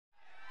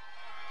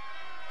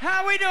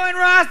How we doing,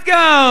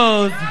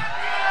 Roscoe's?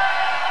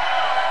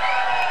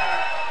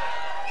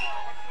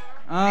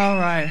 All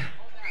right.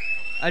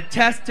 A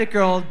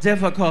testicle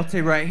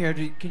difficulty right here.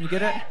 Can you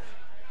get it?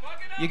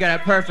 You got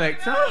it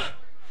perfect.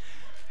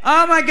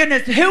 Oh my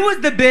goodness. Who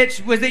was the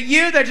bitch? Was it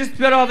you that just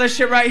spit all this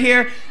shit right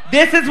here?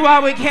 This is why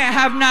we can't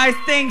have nice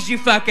things, you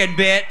fucking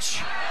bitch.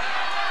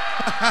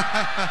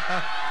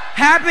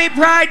 Happy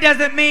Pride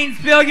doesn't mean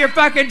spill your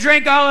fucking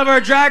drink all over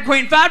a drag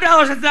queen.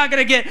 $5 is not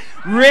gonna get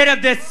rid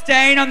of this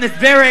stain on this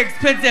very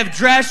expensive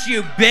dress,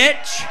 you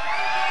bitch.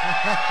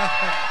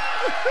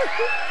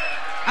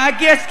 I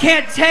guess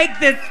can't take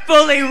this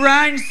fully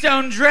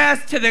rhinestone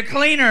dress to the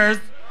cleaners.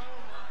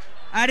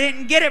 I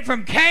didn't get it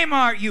from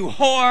Kmart, you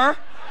whore.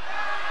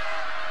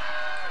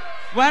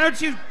 Why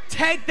don't you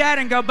take that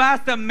and go buy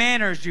some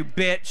manners, you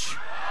bitch?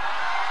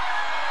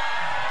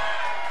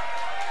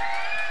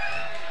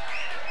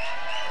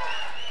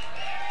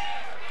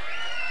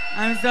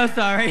 I'm so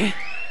sorry.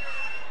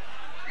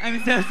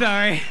 I'm so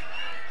sorry.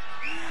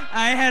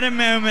 I had a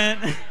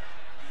moment.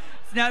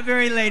 It's not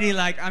very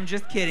ladylike. I'm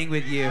just kidding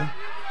with you.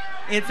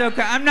 It's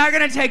okay. I'm not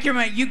going to take your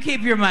money. You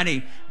keep your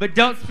money. But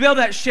don't spill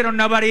that shit on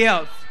nobody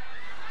else.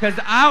 Because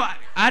I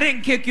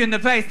didn't kick you in the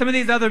face. Some of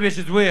these other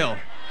bitches will.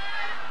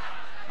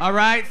 All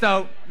right?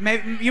 So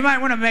maybe you might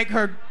want to make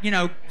her,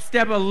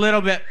 step a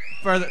little bit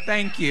further.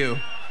 Thank you.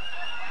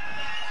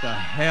 The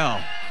hell?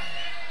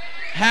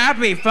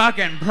 Happy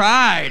fucking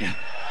Pride.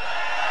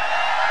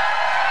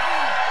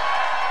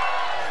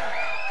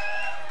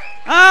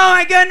 Oh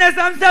my goodness,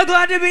 I'm so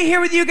glad to be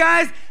here with you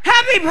guys.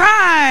 Happy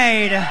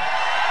Pride!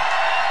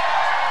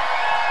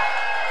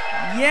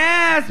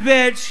 Yes,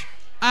 bitch.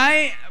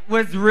 I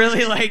was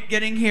really late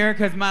getting here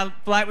because my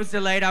flight was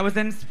delayed. I was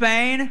in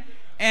Spain,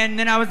 and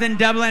then I was in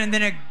Dublin, and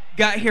then it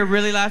got here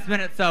really last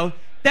minute. So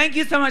thank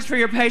you so much for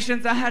your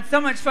patience. I had so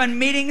much fun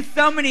meeting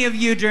so many of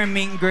you during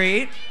meet and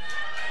greet.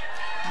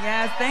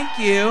 Yes, thank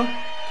you.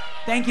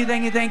 Thank you,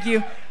 thank you, thank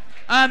you.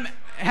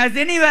 Has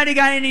anybody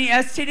got any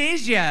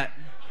STDs yet?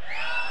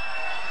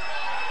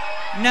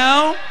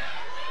 No?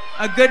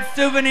 A good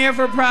souvenir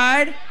for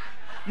Pride?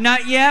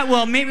 Not yet?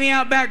 Well, meet me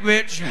out back,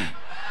 bitch.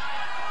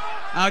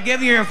 I'll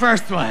give you your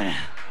first one.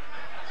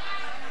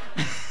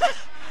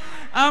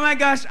 Oh my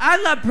gosh, I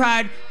love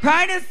Pride.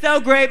 Pride is so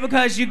great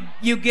because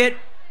you get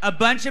a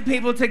bunch of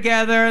people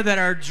together that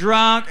are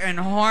drunk and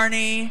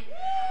horny.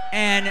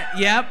 And,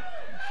 yep.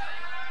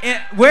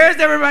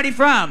 Where's everybody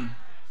from?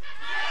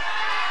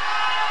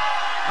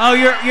 Oh,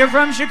 you're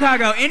from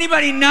Chicago.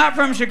 Anybody not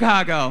from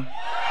Chicago?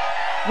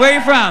 Where are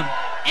you from?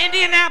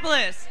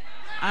 Indianapolis.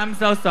 I'm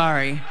so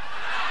sorry.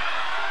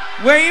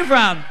 Where are you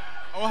from?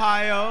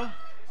 Ohio.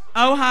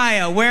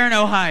 Ohio. Where in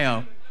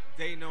Ohio?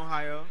 Dayton,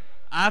 Ohio.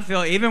 I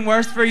feel even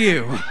worse for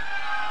you.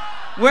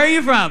 Where are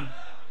you from?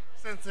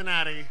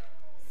 Cincinnati.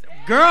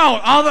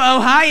 Girl, all the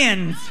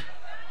Ohioans.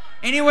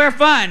 Anywhere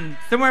fun?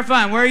 Somewhere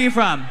fun. Where are you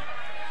from?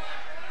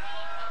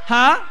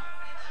 Huh?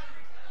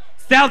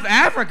 South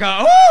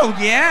Africa. Oh,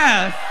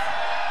 yes.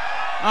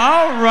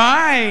 All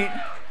right.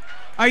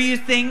 Are you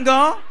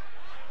single?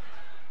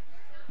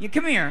 You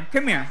come here.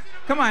 Come here.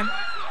 Come on.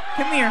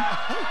 Come here.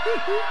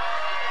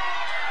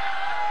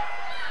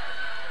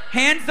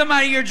 Hand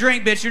somebody your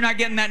drink, bitch. You're not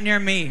getting that near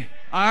me.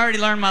 I already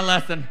learned my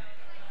lesson.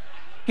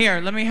 Here,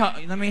 let me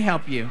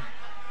help you.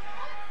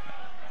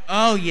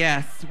 Oh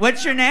yes.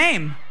 What's your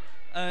name?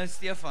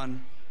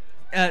 Stefan.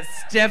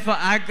 Stefan.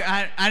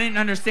 I didn't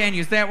understand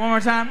you. Say it one more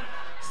time.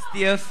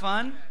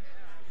 Stefan.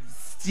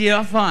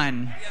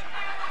 Stefan. Yep.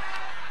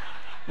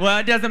 Well,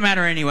 it doesn't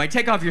matter anyway.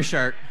 Take off your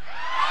shirt.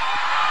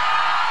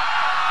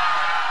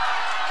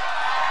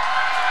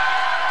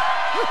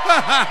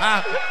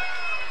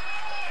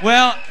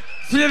 Well,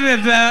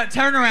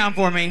 turn around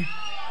for me.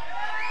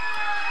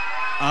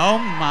 Oh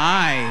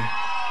my.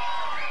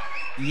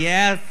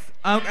 Yes.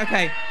 Oh,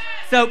 okay.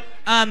 So,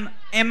 am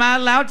I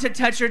allowed to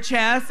touch your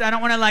chest? I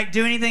don't want to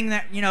do anything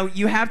that,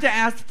 you have to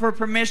ask for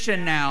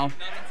permission now.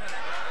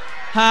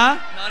 Huh?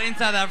 Not in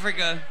South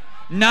Africa.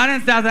 Not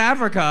in South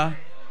Africa?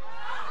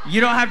 You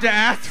don't have to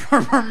ask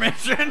for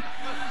permission?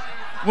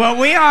 Well,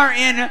 we are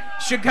in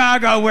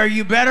Chicago where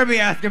you better be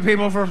asking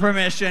people for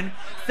permission.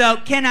 So,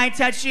 can I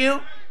touch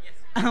you? Yes.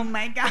 Oh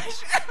my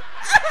gosh. Oh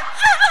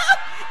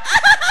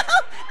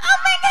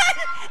my God.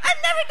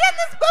 I've never done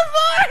this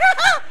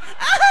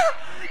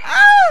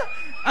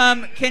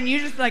before. Can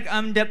you just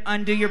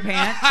undo your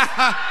pants?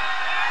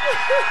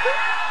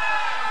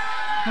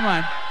 Come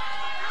on.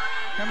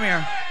 Come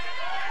here.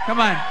 Come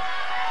on.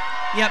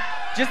 Yep.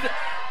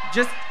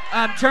 Just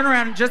turn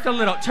around just a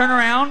little. Turn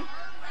around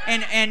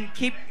and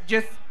keep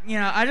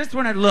I just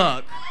want to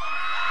look.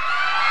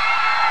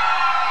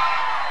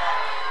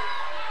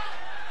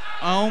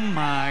 Oh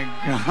my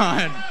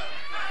God.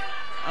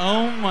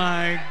 Oh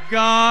my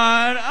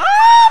God.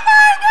 Oh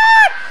my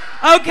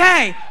God.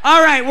 Okay.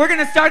 All right. We're going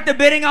to start the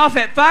bidding off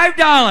at $5.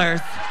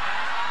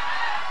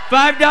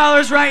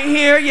 $5 right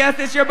here. Yes,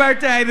 it's your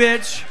birthday,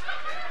 bitch.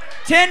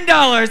 $10.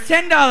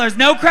 $10.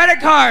 No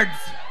credit cards.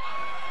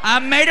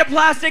 I'm made of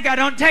plastic. I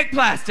don't take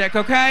plastic,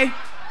 okay?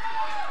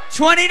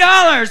 $20.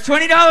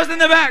 $20 in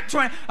the back.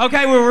 20.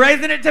 Okay, we're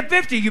raising it to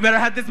 50. You better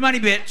have this money,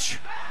 bitch.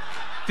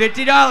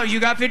 $50. You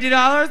got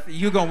 $50?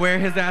 You gonna wear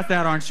his ass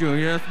out, aren't you?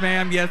 Yes,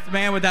 ma'am. Yes,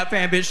 ma'am. With that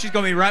fan, bitch. She's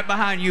gonna be right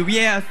behind you.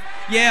 Yes.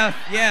 Yes.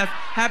 Yes.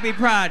 Happy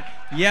Pride.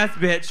 Yes,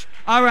 bitch.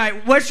 All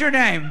right. What's your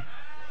name?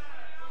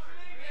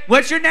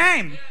 What's your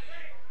name?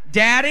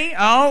 Daddy?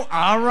 Oh,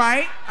 all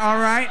right. All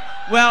right.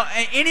 Well,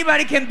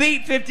 anybody can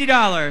beat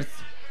 $50.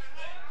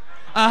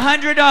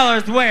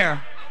 $100.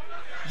 Where?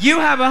 You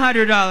have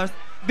 $100.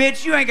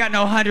 Bitch, you ain't got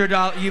no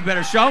 $100. You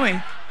better show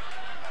me.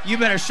 You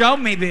better show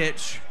me,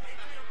 bitch.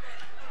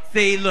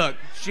 See, look,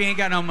 she ain't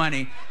got no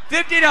money.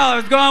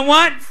 $50 going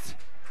once,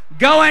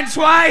 going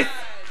twice.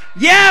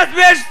 Yes,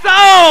 bitch,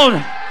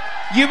 sold.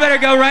 You better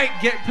go right.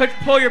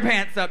 Pull your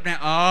pants up now.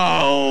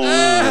 Oh,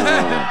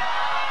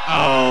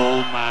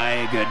 oh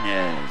my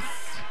goodness.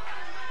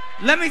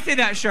 Let me see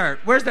that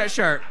shirt. Where's that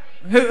shirt?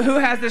 Who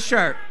has this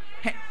shirt?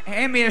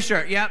 Hand me a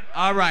shirt. Yep.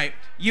 All right.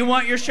 You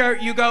want your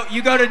shirt? You go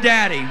to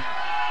Daddy.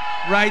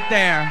 Right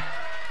there.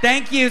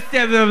 Thank you.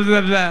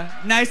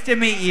 Nice to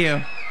meet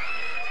you.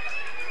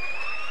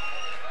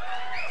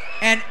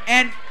 And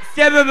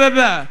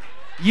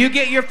you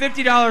get your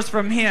 $50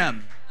 from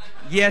him.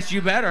 Yes,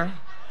 you better.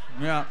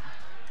 Yeah.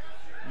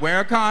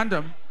 Wear a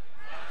condom.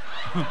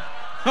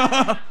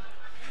 Oh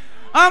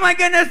my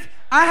goodness.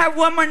 I have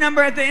one more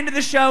number at the end of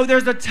the show.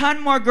 There's a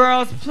ton more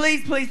girls.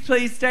 Please, please,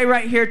 please stay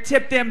right here.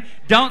 Tip them.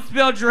 Don't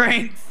spill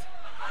drinks.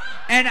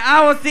 And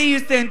I will see you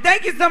soon.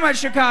 Thank you so much,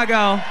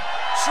 Chicago.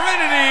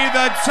 Trinity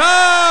the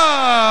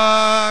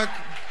Tuck.